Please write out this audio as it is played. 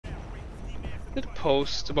did a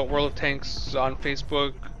post about World of Tanks on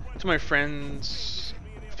Facebook to my friends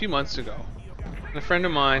a few months ago. And a friend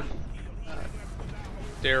of mine, uh,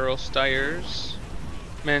 Daryl Stiers,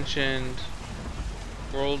 mentioned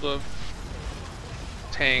World of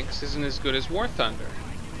Tanks isn't as good as Warthunder.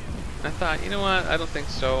 And I thought, you know what, I don't think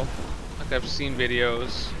so. Like, I've seen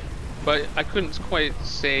videos, but I couldn't quite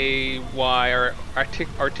say why or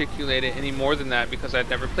articulate it any more than that because I'd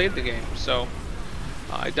never played the game. So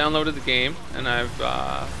I downloaded the game and I've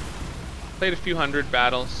played a few hundred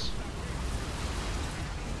battles,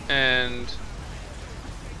 and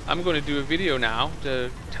I'm going to do a video now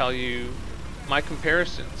to tell you my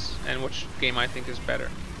comparisons and which game I think is better.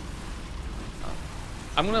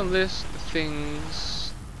 I'm going to list the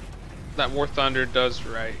things that War Thunder does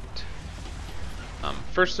right.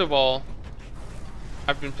 First of all,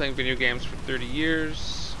 I've been playing video games for 30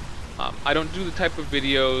 years. I don't do the type of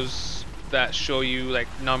videos that show you like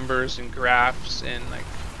numbers and graphs and like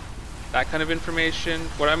that kind of information.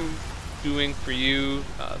 What I'm doing for you,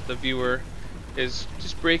 the viewer, is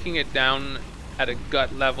just breaking it down at a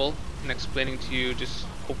gut level and explaining to you, just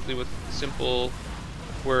hopefully with simple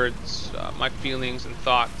words, my feelings and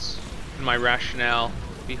thoughts and my rationale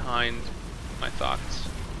behind my thoughts.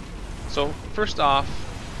 So first off,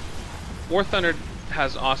 War Thunder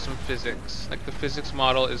has awesome physics. Like, the physics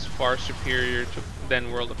model is far superior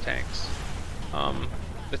than World of Tanks.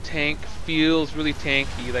 The tank feels really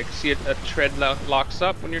tanky. Like, see, a tread locks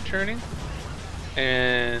up when you're turning,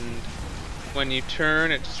 and when you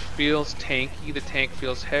turn, it just feels tanky. The tank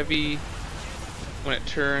feels heavy. When it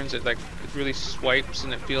turns, it really swipes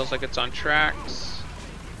and it feels like it's on tracks.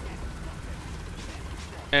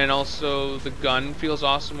 And also the gun feels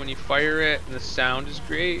awesome when you fire it, and the sound is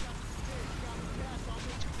great.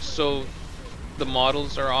 So the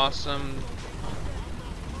models are awesome.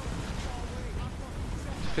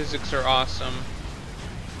 The physics are awesome.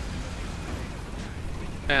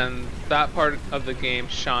 And that part of the game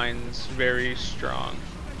shines very strong.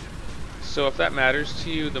 So if that matters to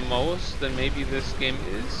you the most, then maybe this game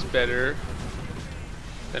is better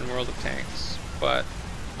than World of Tanks. But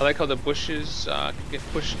I like how the bushes get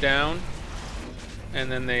pushed down and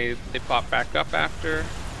then they pop back up after.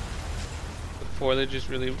 The foliage is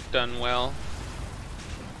really done well.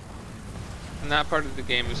 And that part of the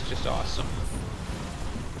game is just awesome.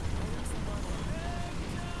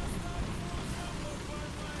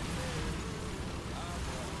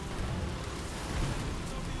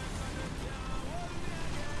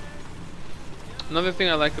 Another thing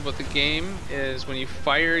I like about the game is when you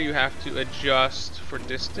fire, you have to adjust for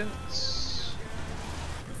distance.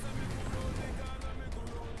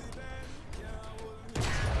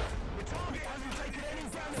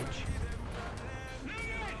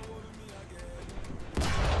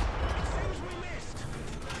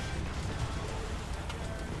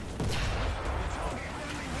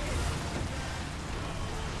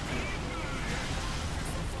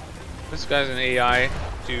 This guy's an AI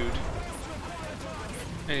dude.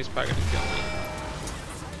 And he's probably gonna kill me.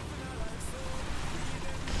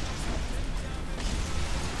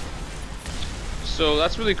 So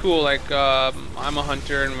that's really cool. Like, I'm a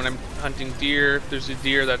hunter, and when I'm hunting deer, if there's a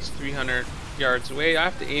deer that's 300 yards away, I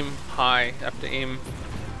have to aim high. I have to aim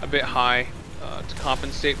a bit high to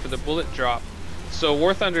compensate for the bullet drop. So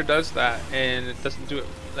War Thunder does that, and it doesn't do it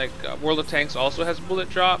like World of Tanks also has bullet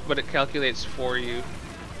drop, but it calculates for you.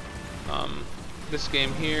 This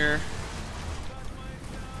game here,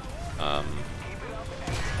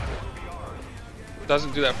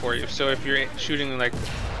 doesn't do that for you. So if you're shooting like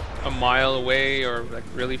a mile away or like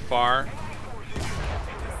really far,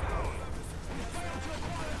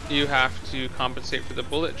 you have to compensate for the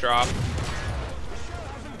bullet drop.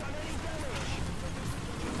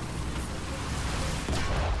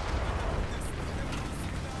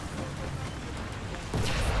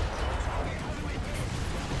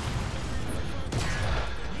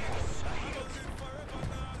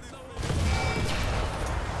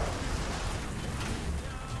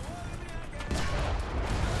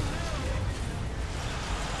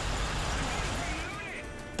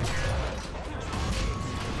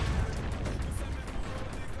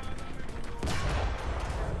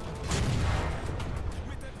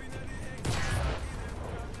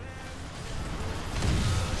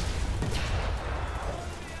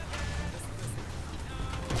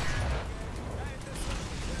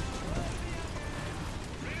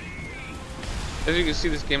 As you can see,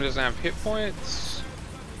 this game doesn't have hit points.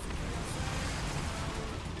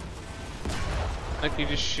 Like, you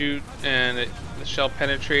just shoot and the shell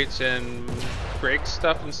penetrates and breaks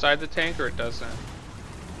stuff inside the tank, or it doesn't.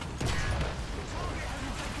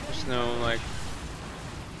 There's no like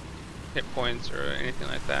hit points or anything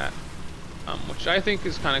like that, which I think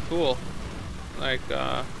is kind of cool. Like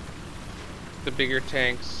the bigger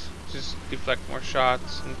tanks just deflect more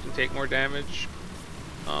shots and can take more damage,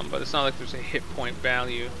 but it's not like there's a hit point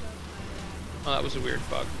value. Oh, that was a weird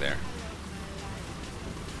bug there.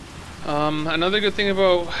 Another good thing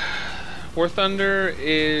about Warthunder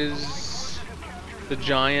is the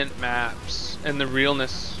giant maps and the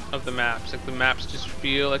realness of the maps. Like the maps just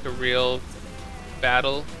feel like a real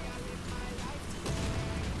battle.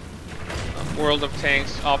 World of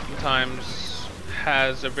Tanks oftentimes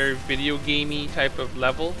has a very video gamey type of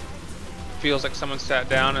level. Feels like someone sat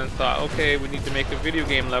down and thought, okay, we need to make a video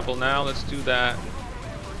game level now, let's do that.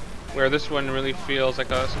 Where this one really feels like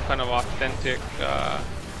some kind of authentic,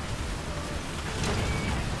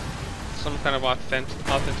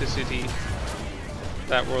 authenticity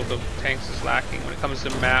that World of Tanks is lacking when it comes to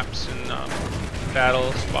maps and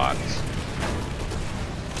battle spots.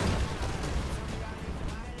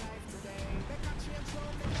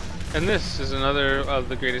 And this is another of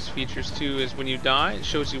the greatest features too, is when you die, it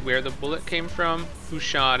shows you where the bullet came from, who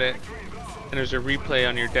shot it, and there's a replay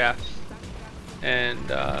on your death. And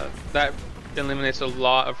that eliminates a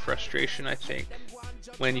lot of frustration, I think,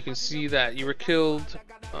 when you can see that you were killed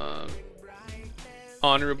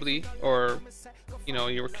honorably, or you know,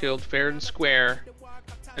 you were killed fair and square,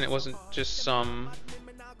 and it wasn't just some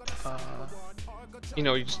you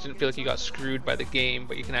know, you just didn't feel like you got screwed by the game,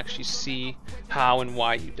 but you can actually see how and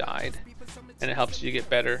why you died, and it helps you get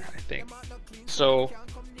better, I think. So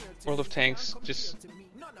World of Tanks just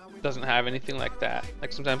doesn't have anything like that.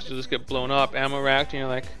 Like sometimes you'll just get blown up, ammo racked, and you're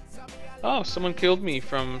like, oh, someone killed me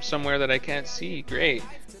from somewhere that I can't see, great.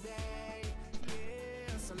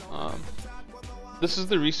 This is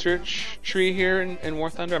the research tree here in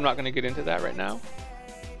Warthunder. I'm not going to get into that right now.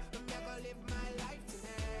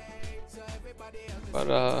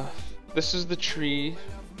 But this is the tree.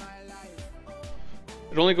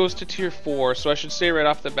 It only goes to tier 4, so I should say right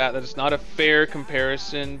off the bat that it's not a fair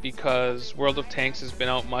comparison because World of Tanks has been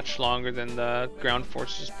out much longer than the ground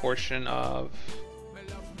forces portion of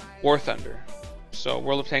Warthunder. So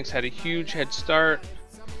World of Tanks had a huge head start.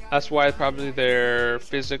 That's why probably their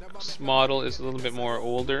physics model is a little bit more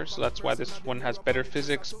older, so that's why this one has better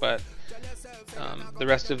physics, but the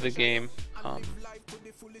rest of the game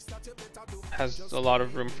has a lot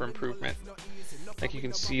of room for improvement. Like you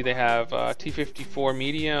can see, they have T54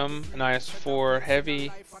 medium, an IS4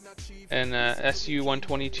 heavy, and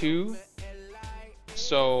SU-122.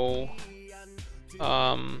 So,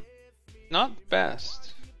 not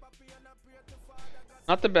best.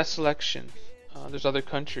 Not the best selection. There's other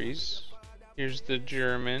countries. Here's the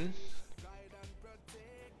German.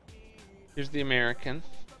 Here's the American.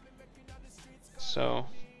 So,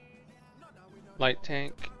 light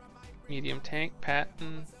tank, medium tank,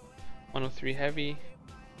 Patton, 103 heavy,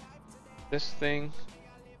 this thing,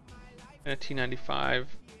 and a T95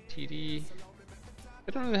 TD.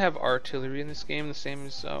 I don't really have artillery in this game, the same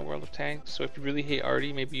as World of Tanks, so if you really hate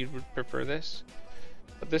arty, maybe you would prefer this.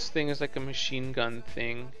 But this thing is like a machine gun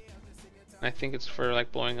thing, and I think it's for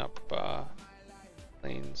like blowing up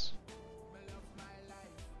planes.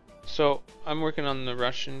 So I'm working on the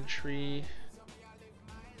Russian tree.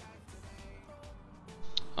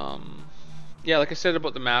 Yeah, like I said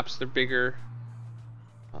about the maps, they're bigger,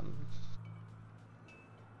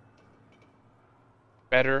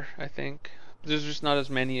 better, I think. There's just not as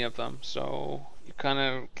many of them, so you kind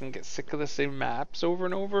of can get sick of the same maps over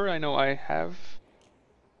and over. I know I have,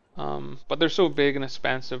 but they're so big and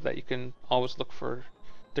expansive that you can always look for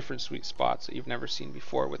different sweet spots that you've never seen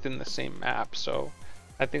before within the same map. So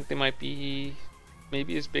I think they might be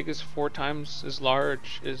maybe as big as 4 times as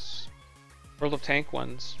large as World of Tank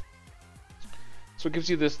ones. So it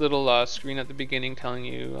gives you this little screen at the beginning telling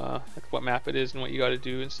you like what map it is and what you got to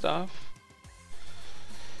do and stuff.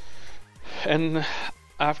 And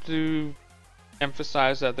I have to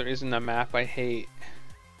emphasize that there isn't a map I hate,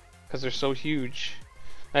 because they're so huge.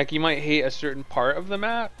 Like you might hate a certain part of the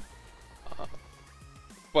map,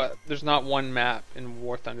 but there's not one map in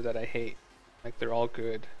War Thunder that I hate. Like they're all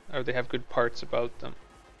good, or they have good parts about them,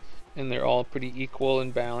 and they're all pretty equal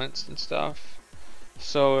and balanced and stuff.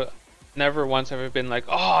 So never once have I been like,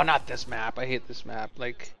 oh, not this map, I hate this map.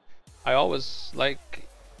 Like I always like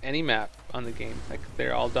any map on the game. Like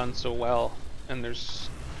they're all done so well, and there's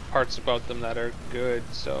parts about them that are good.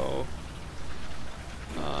 So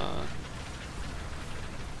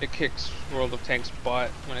it kicks World of Tanks butt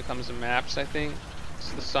when it comes to maps, I think.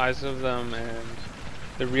 It's the size of them and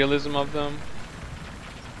the realism of them.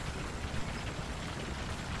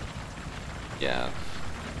 Yeah.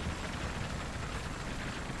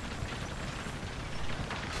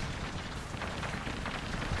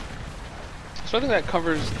 So I think that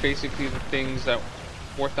covers basically the things that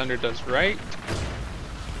Warthunder does right.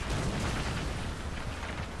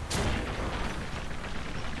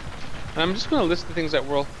 And I'm just going to list the things that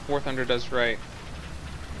Warthunder does right,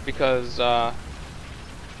 because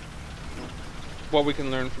what we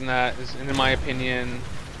can learn from that is, in my opinion,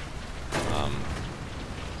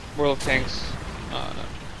 World of Tanks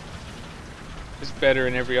is better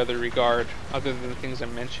in every other regard, other than the things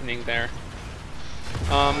I'm mentioning there.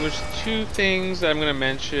 There's two things that I'm going to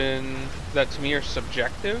mention that to me are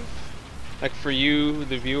subjective. Like for you,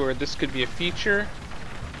 the viewer, this could be a feature,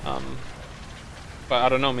 but I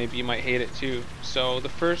don't know, maybe you might hate it too. So the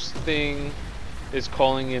first thing is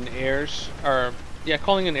calling in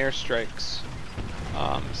calling in airstrikes.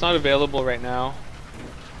 It's not available right now,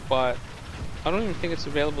 but I don't even think it's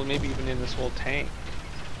available maybe even in this whole tank.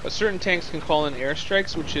 But certain tanks can call in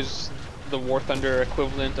airstrikes, which is the Warthunder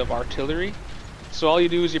equivalent of artillery. So all you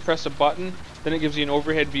do is you press a button, then it gives you an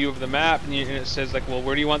overhead view of the map, and it says like, well,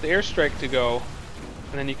 where do you want the airstrike to go?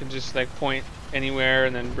 And then you can just like point anywhere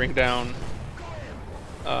and then bring down.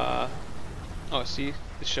 Oh, see,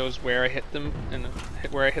 it shows where I hit them and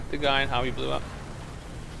where I hit the guy and how he blew up.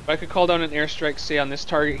 But I could call down an airstrike, say on this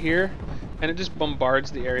target here, and it just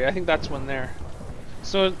bombards the area. I think that's one there.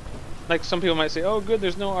 So, like some people might say, oh, good,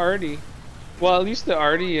 there's no arty. Well, at least the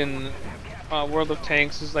arty in World of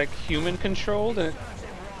Tanks is like human controlled, and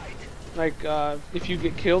like if you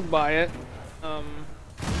get killed by it,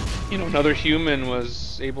 you know, another human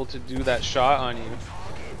was able to do that shot on you.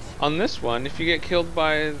 On this one, if you get killed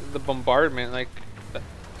by the bombardment, like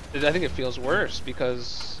I think it feels worse,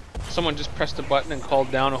 because someone just pressed a button and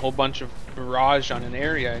called down a whole bunch of barrage on an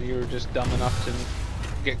area, and you were just dumb enough to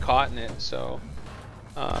get caught in it. So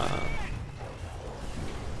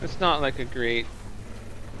it's not like a great,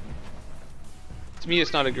 to me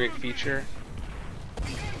it's not a great feature.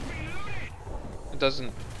 It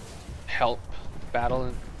doesn't help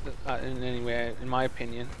battle in any way, in my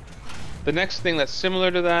opinion. The next thing that's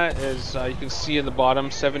similar to that is you can see at the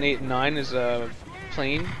bottom 7, 8, and 9 is a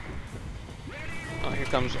plane. Oh,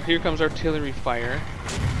 here comes artillery fire.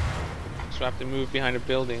 So I have to move behind a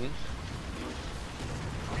building.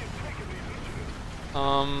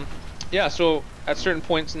 Yeah, so at certain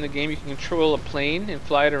points in the game you can control a plane and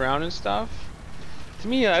fly it around and stuff. To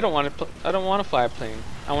me, I don't want to fly a plane.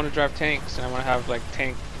 I want to drive tanks, and I want to have like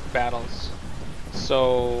tank battles.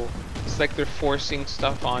 So it's like they're forcing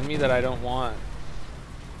stuff on me that I don't want.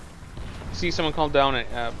 See, someone called down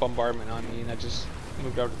a bombardment on me, and I just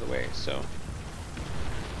moved out of the way. So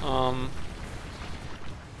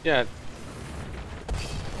yeah,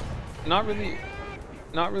 not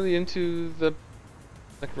really into the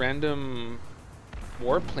like random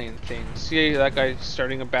warplane things. See that guy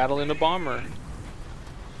starting a battle in a bomber.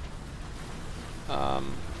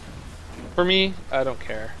 For me, I don't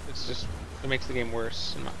care. It's just, it makes the game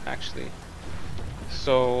worse, actually.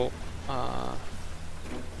 So I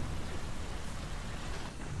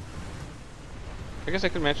guess I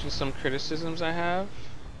could mention some criticisms I have.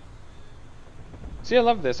 See, I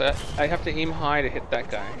love this. I have to aim high to hit that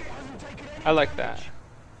guy. I like that.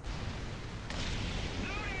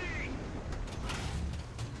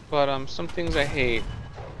 But some things I hate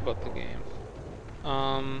about the game.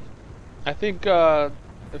 I think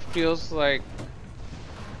it feels like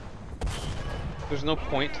there's no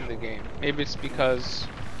point to the game. Maybe it's because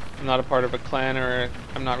I'm not a part of a clan, or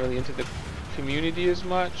I'm not really into the community as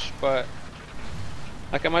much, but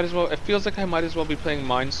like it feels like I might as well be playing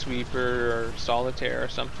Minesweeper or Solitaire or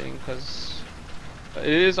something, because it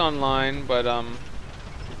is online, but it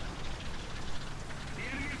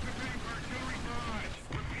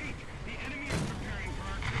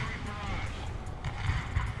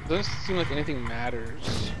doesn't seem like anything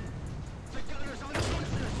matters.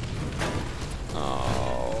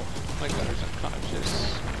 Oh, my gunner's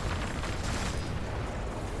unconscious.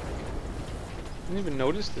 I didn't even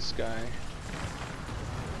notice this guy.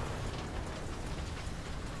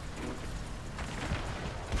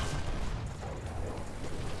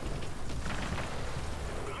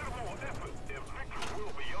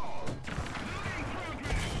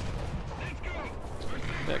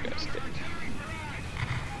 That guy's dead.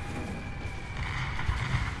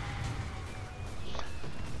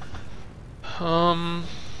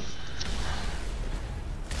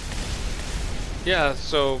 Yeah,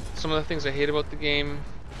 so some of the things I hate about the game,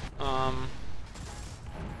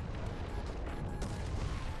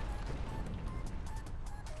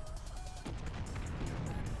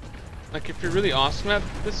 like if you're really awesome at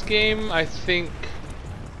this game, I think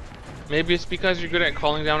Maybe it's because you're good at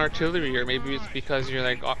calling down artillery, or maybe it's because you're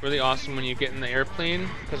like really awesome when you get in the airplane,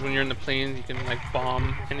 because when you're in the plane you can like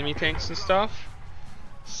bomb enemy tanks and stuff.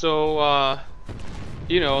 So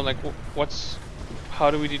you know, like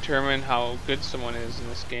how do we determine how good someone is in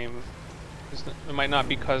this game? It might not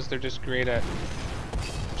be because they're just great at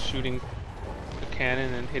shooting the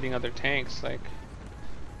cannon and hitting other tanks. Like,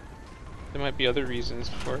 there might be other reasons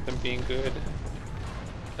for them being good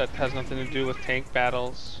that has nothing to do with tank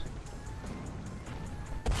battles.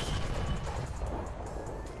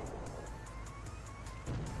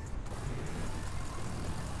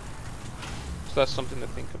 So that's something to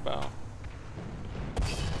think about.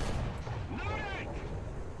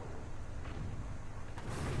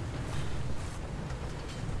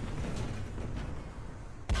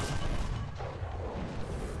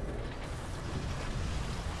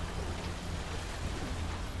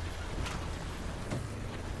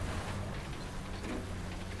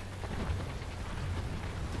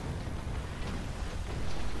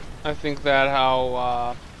 I think that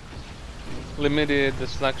how limited the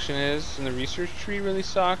selection is in the research tree really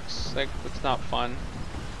sucks. Like, it's not fun.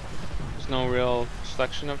 There's no real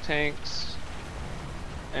selection of tanks,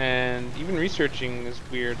 and even researching is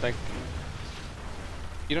weird. Like,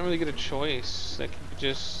 you don't really get a choice. Like, you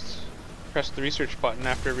just press the research button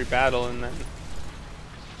after every battle and then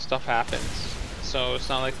stuff happens. So it's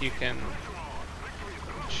not like you can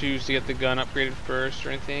choose to get the gun upgraded first or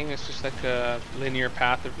anything. It's just like a linear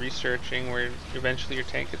path of researching where eventually your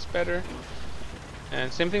tank gets better.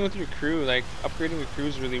 And same thing with your crew. Like, upgrading your crew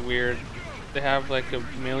is really weird. They have like a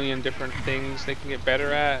million different things they can get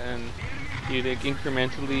better at, and you like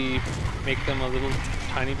incrementally make them a little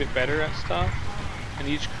tiny bit better at stuff. And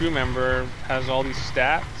each crew member has all these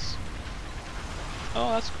stats.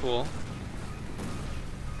 Oh, that's cool.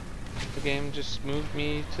 The game just moved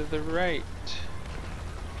me to the right.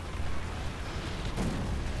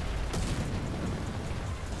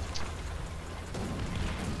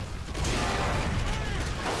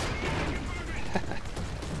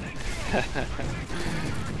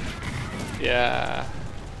 Yeah,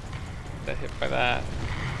 got hit by that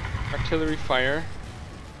artillery fire,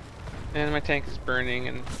 and my tank is burning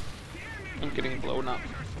and I'm getting blown up.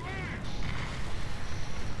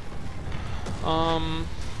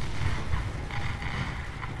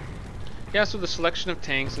 Yeah, so the selection of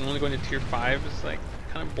tanks and only going to tier 5 is like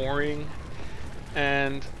kind of boring,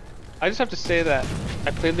 and I just have to say that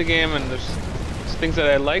I played the game and there's things that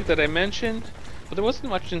I liked that I mentioned, but there wasn't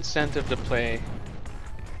much incentive to play.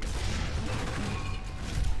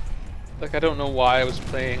 Like, I don't know why I was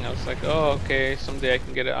playing. I was like, oh, okay, someday I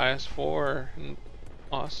can get an IS-4, and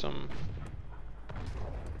awesome.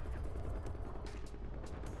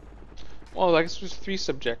 Well, I guess there's 3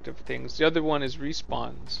 subjective things. The other one is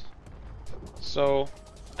respawns. So,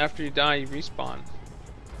 after you die, you respawn.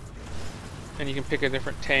 And you can pick a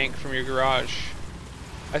different tank from your garage.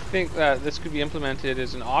 I think that this could be implemented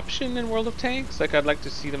as an option in World of Tanks. Like, I'd like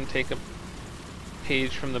to see them take a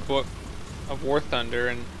page from the book of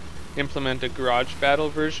Warthunder and implement a garage battle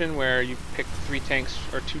version where you pick 3 tanks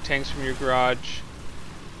or 2 tanks from your garage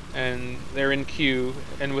and they're in queue,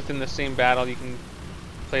 and within the same battle you can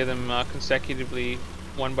play them consecutively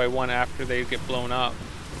one by one after they get blown up.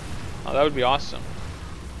 That would be awesome.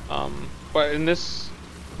 But in this,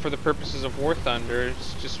 for the purposes of Warthunder,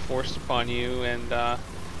 it's just forced upon you, and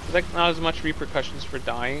there's like not as much repercussions for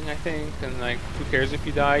dying, I think, and like, who cares if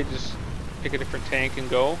you die, just pick a different tank and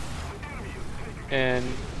go. And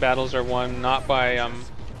battles are won not by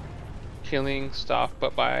killing stuff,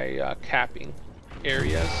 but by capping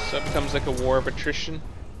areas. So it becomes like a war of attrition.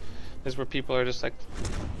 Is where people are just like,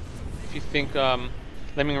 if you think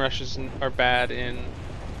lemming rushes are bad in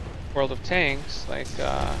World of Tanks, like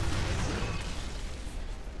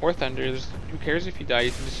War Thunder, who cares if you die?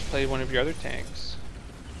 You can just play one of your other tanks.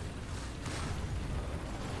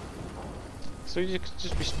 So you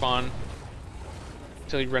just respawn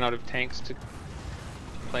until you run out of tanks to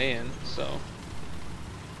play in. So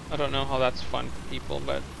I don't know how that's fun for people,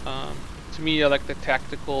 but to me, I like the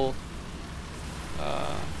tactical,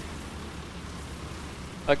 I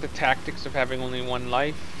like the tactics of having only one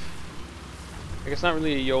life. Like, it's not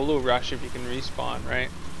really a YOLO rush if you can respawn, right?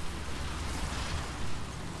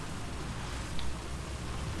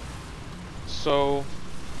 So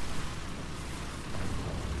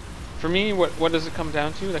for me, what does it come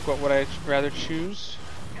down to? Like, what would I rather choose?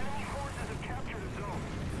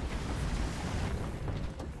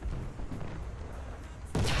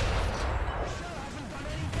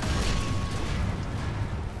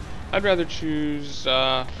 I'd rather choose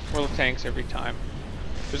World of Tanks every time.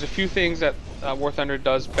 There's a few things that War Thunder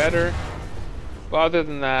does better, But other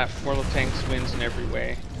than that, World of Tanks wins in every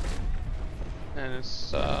way. And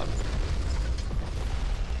it's a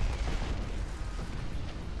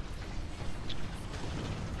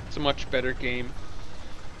much better game.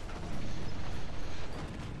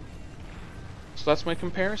 So that's my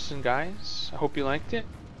comparison, guys. I hope you liked it.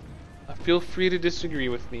 Feel free to disagree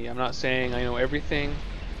with me. I'm not saying I know everything.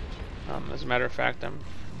 As a matter of fact, I'm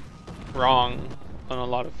wrong on a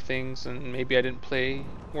lot of things, and maybe I didn't play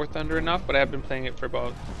Warthunder enough, but I have been playing it for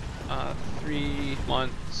about 3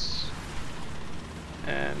 months,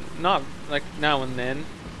 and not like now and then.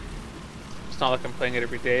 It's not like I'm playing it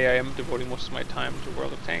every day. I am devoting most of my time to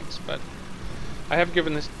World of Tanks, but I have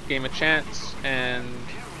given this game a chance, and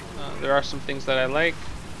there are some things that I like,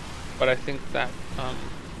 but I think that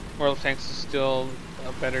World of Tanks is still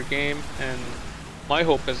a better game, and my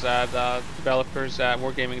hope is that developers at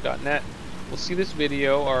wargaming.net will see this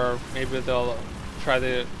video, or maybe they'll try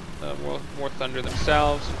the Warthunder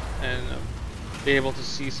themselves and be able to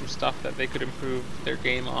see some stuff that they could improve their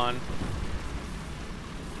game on.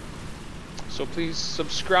 So please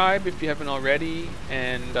subscribe if you haven't already,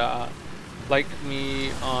 and like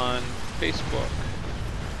me on Facebook.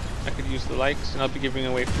 I could use the likes, and I'll be giving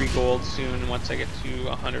away free gold soon once I get to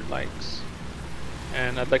 100 likes.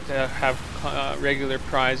 And I'd like to have regular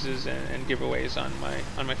prizes and giveaways on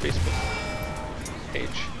my Facebook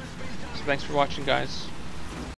page. So thanks for watching, guys.